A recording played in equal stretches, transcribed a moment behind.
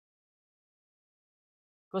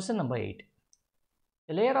Question number 8.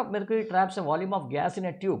 A layer of mercury traps a volume of gas in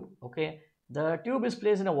a tube. Okay, the tube is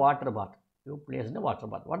placed in a water bath. Tube placed in a water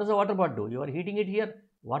bath. What does the water bath do? You are heating it here.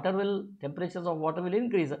 Temperatures of water will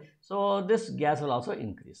increase. So this gas will also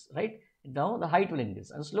increase, right? Now the height will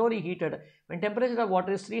increase and slowly heated. When temperature of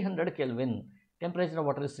water is 300 Kelvin, temperature of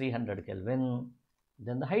water is 300 Kelvin,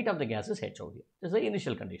 then the height of the gas is h over here. This is the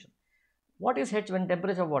initial condition. What is h when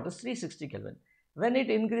temperature of water is 360 Kelvin? When it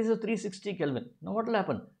increases 360 Kelvin, now what will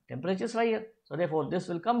happen? Temperature is higher. So therefore, this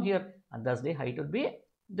will come here and thus the height would be,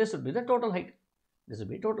 this would be the total height. This will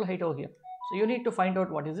be total height over here. So you need to find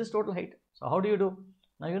out what is this total height. So how do you do?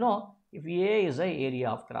 Now you know if A is the area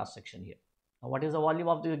of cross section here. Now what is the volume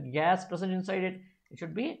of the gas present inside it? It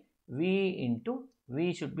should be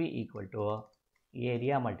V should be equal to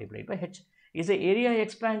area multiplied by H. Is the area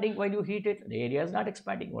expanding while you heat it? The area is not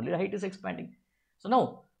expanding, only the height is expanding. So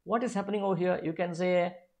now what is happening over here? You can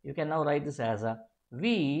say, you can now write this as a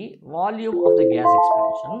V, volume of the gas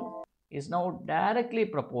expansion is now directly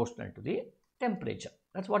proportional to the temperature.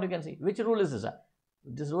 That's what you can see. Which rule is this?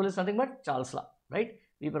 This rule is nothing but Charles' law, right?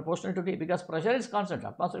 V proportional to T, because pressure is constant,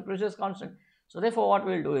 atmospheric pressure is constant. So therefore what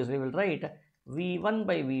we will do is we will write V1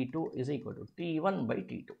 by V2 is equal to T1 by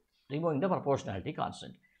T2, removing the proportionality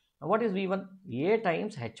constant. Now what is V1? A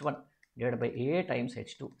times H1 divided by A times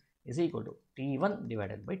H2 is equal to T1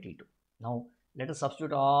 divided by T2. Now let us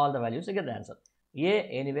substitute all the values to get the answer. A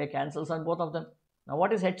anyway cancels on both of them. Now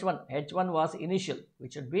what is H1? H1 was initial,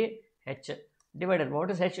 which should be H divided by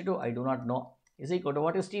what is H2? I do not know. Is equal to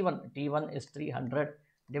what is T1? T1 is 300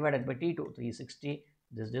 divided by T2, 360.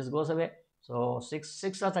 This goes away. So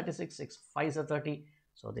 6 are 36, 6 5s are 30.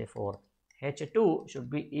 So therefore H2 should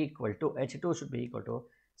be equal to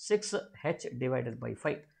 6H divided by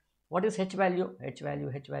 5. What is H value? H value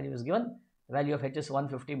is given. The value of H is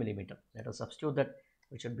 150 millimeter. Let us substitute that,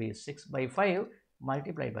 which should be 6 by 5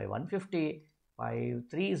 multiplied by 150. 5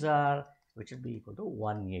 3s are, which should be equal to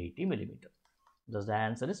 180 millimeter. Thus the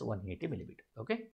answer is 180 millimeter. Okay.